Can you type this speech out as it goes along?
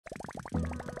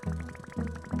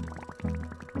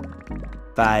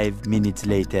5 minutes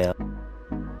later.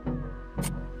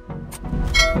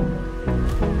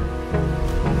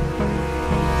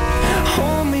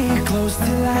 Hold me close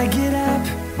till I get up.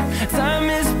 Time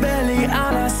is barely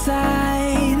on our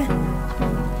side.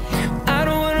 I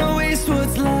don't wanna waste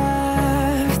what's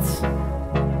left.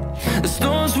 The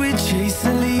storms we chase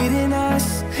are leading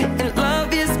us, and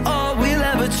love is all we'll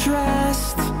ever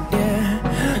trust. Yeah,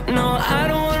 no, I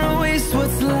don't wanna waste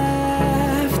what's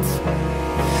left.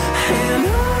 And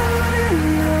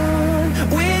on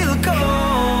we'll go,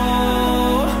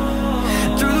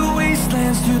 through the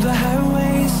wastelands, through the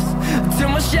highways, till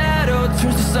my shadow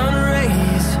turns to sun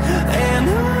rays. And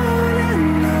on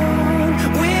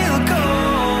we'll go,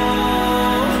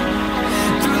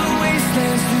 through the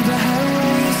wastelands, through the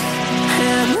highways,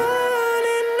 and on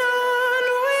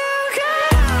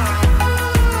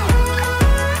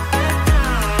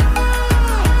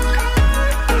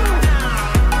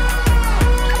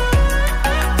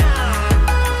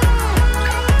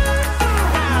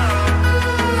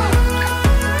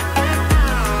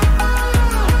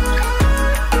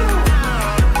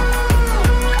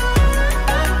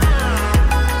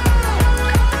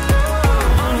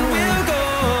we'll go.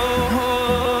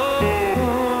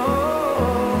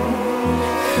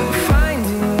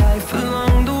 Finding life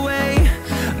along the way,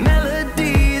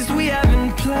 melodies we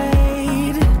haven't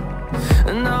played.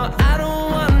 No, I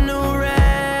don't want no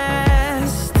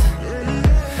rest.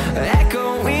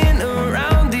 Echoing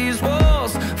around these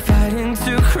walls, fighting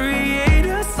to create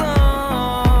a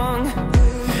song.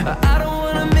 I don't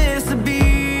wanna miss a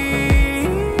beat.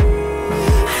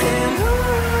 And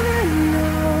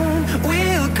on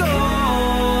we'll go,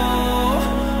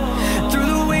 through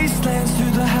the wastelands,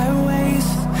 through the highways,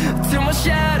 till my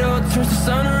shadow turns to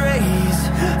sun rays.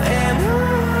 And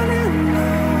on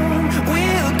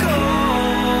we'll go,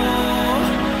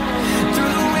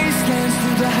 through the wastelands,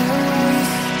 through the highways,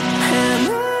 and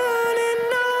on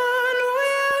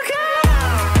we'll go.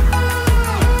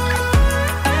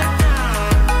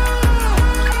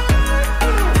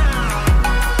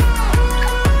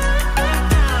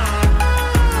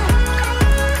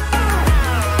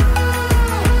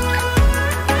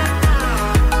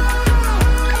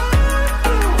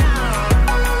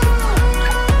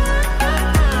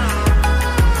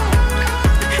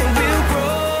 And we'll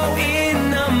grow in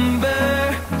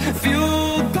number,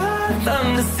 fueled by them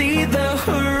to see the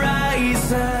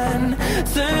horizon,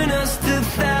 turn us to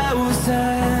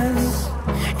thousands.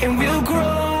 And we'll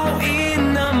grow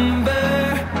in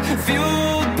number,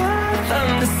 fueled by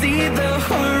them to see the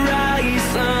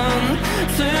horizon,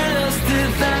 turn us to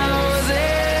thousands.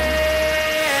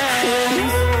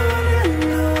 And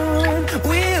on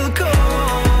we'll go,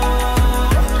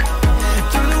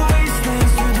 through the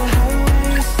wastelands, through the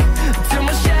highways, till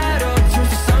my shadow turns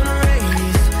to sun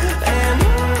rays. And on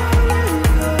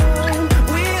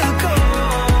we'll go,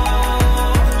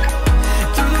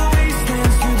 through the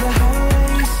wastelands, through the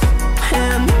highways,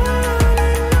 and on we'll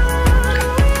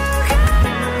go.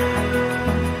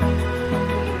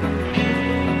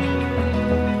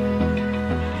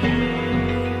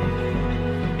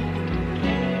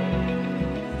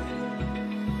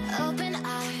 Open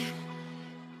eye.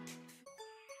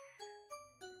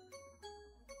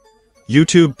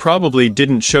 YouTube probably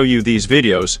didn't show you these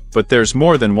videos, but there's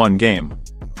more than one game.